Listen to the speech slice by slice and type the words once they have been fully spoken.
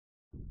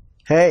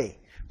Hey,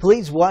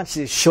 please watch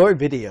this short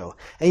video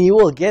and you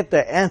will get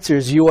the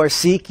answers you are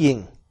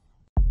seeking.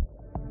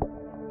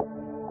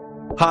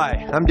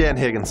 Hi, I'm Dan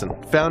Higginson,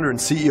 founder and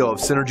CEO of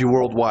Synergy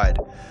Worldwide.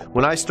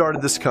 When I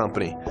started this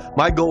company,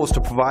 my goal was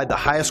to provide the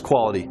highest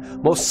quality,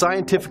 most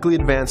scientifically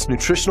advanced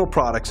nutritional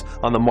products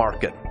on the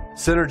market.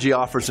 Synergy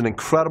offers an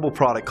incredible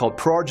product called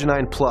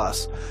L-Arginine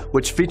Plus,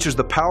 which features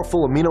the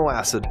powerful amino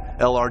acid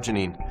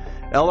L-Arginine.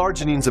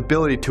 L-Arginine's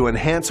ability to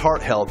enhance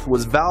heart health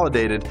was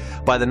validated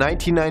by the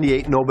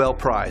 1998 Nobel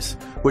Prize,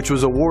 which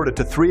was awarded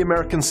to 3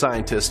 American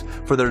scientists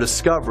for their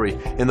discovery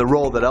in the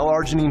role that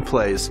L-Arginine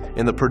plays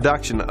in the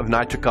production of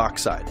nitric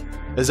oxide.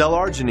 As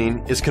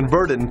L-Arginine is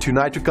converted into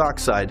nitric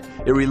oxide,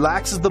 it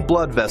relaxes the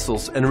blood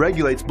vessels and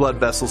regulates blood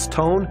vessels'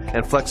 tone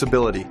and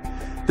flexibility.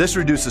 This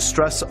reduces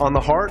stress on the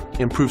heart,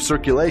 improves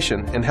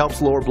circulation, and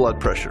helps lower blood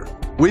pressure.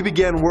 We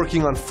began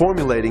working on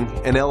formulating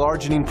an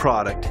L-Arginine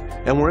product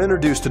and were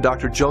introduced to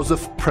Dr.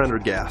 Joseph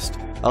Prendergast,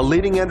 a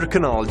leading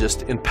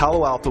endocrinologist in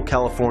Palo Alto,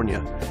 California,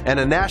 and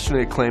a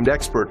nationally acclaimed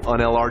expert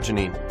on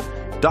L-Arginine.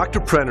 Dr.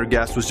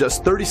 Prendergast was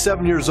just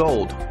 37 years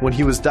old when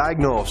he was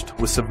diagnosed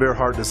with severe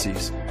heart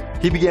disease.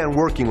 He began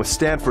working with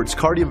Stanford's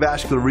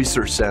Cardiovascular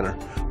Research Center,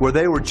 where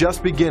they were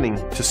just beginning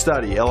to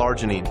study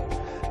L-Arginine.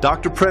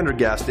 Dr.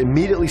 Prendergast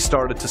immediately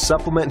started to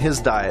supplement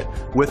his diet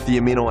with the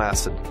amino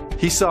acid.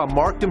 He saw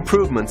marked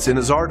improvements in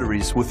his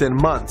arteries within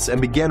months and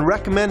began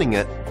recommending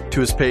it to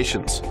his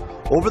patients.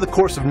 Over the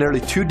course of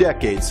nearly 2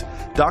 decades,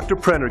 Dr.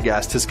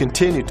 Prendergast has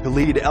continued to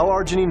lead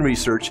L-Arginine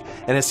research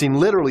and has seen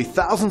literally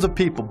thousands of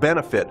people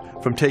benefit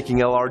from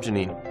taking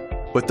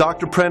L-Arginine. With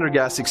Dr.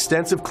 Prendergast's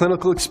extensive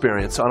clinical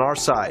experience on our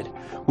side,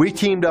 we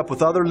teamed up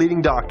with other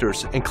leading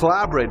doctors and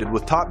collaborated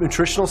with top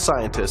nutritional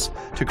scientists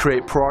to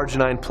create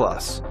L-Arginine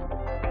Plus.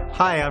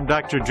 Hi, I'm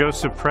Dr.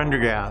 Joseph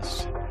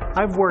Prendergast.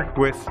 I've worked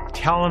with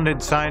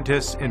talented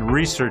scientists and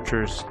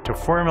researchers to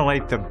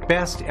formulate the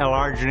best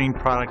L-Arginine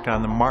product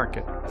on the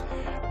market,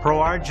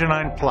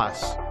 L-Arginine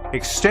Plus.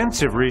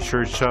 Extensive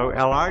research shows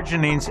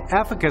L-Arginine's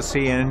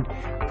efficacy in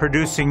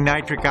producing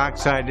nitric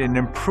oxide and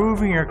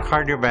improving your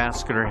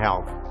cardiovascular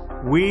health.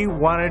 We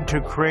wanted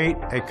to create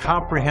a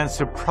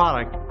comprehensive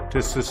product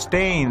to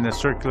sustain the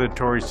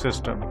circulatory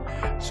system,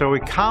 so we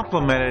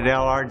complemented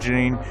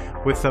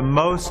L-Arginine with the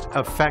most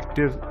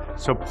effective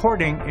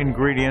supporting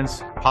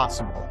ingredients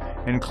possible,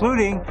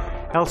 including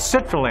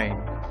L-citrulline,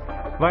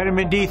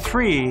 vitamin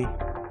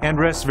D3, and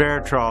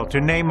resveratrol,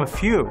 to name a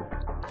few.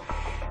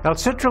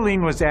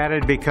 L-citrulline was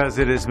added because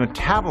it is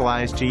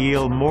metabolized to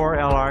yield more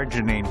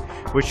L-Arginine,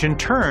 which in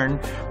turn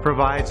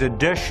provides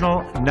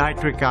additional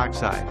nitric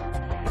oxide.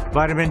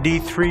 Vitamin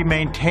D3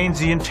 maintains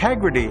the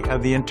integrity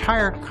of the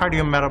entire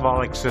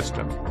cardiometabolic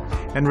system.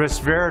 And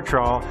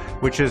resveratrol,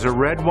 which is a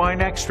red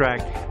wine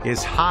extract,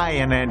 is high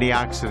in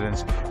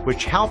antioxidants,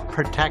 which help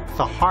protect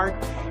the heart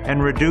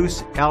and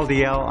reduce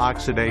LDL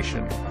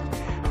oxidation.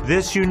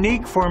 This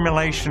unique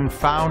formulation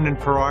found in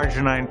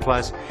L-Arginine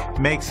Plus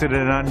makes it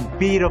an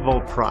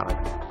unbeatable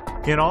product.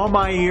 In all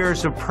my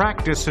years of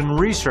practice and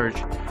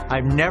research,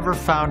 I've never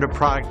found a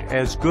product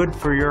as good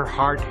for your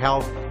heart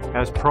health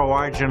as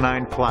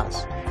L-Arginine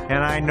Plus,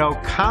 and I know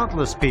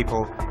countless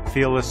people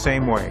feel the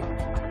same way.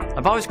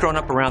 I've always grown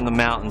up around the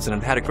mountains and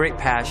I've had a great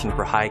passion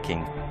for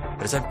hiking.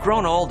 But as I've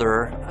grown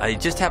older, I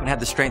just haven't had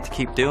the strength to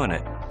keep doing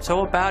it.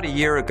 So about a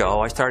year ago,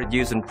 I started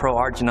using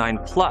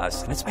L-Arginine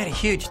Plus, and it's made a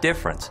huge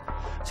difference.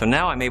 So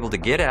now I'm able to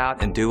get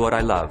out and do what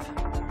I love.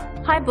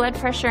 High blood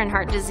pressure and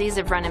heart disease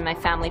have run in my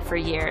family for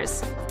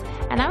years,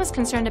 and I was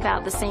concerned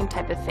about the same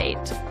type of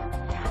fate.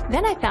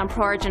 Then I found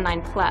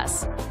L-Arginine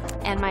Plus,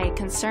 and my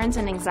concerns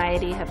and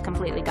anxiety have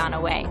completely gone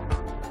away.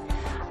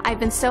 I've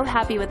been so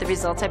happy with the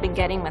results I've been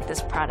getting with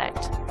this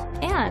product,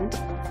 and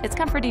it's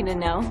comforting to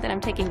know that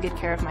I'm taking good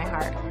care of my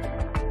heart.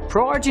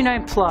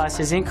 L-Arginine Plus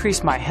has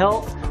increased my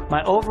health,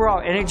 my overall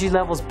energy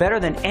levels better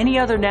than any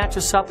other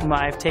natural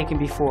supplement I've taken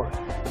before.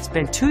 It's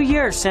been 2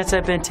 years since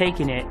I've been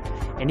taking it,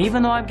 and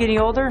even though I'm getting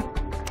older,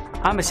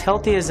 I'm as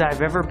healthy as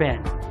I've ever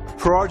been.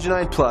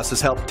 L-Arginine Plus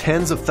has helped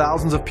tens of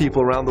thousands of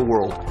people around the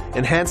world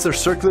enhance their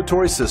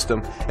circulatory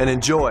system and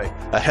enjoy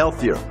a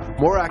healthier,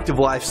 more active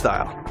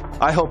lifestyle.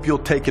 I hope you'll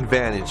take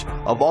advantage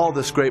of all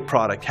this great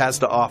product has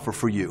to offer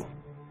for you.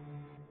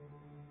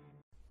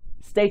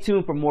 Stay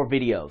tuned for more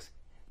videos.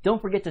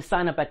 Don't forget to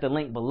sign up at the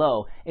link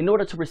below in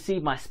order to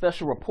receive my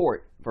special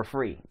report for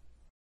free.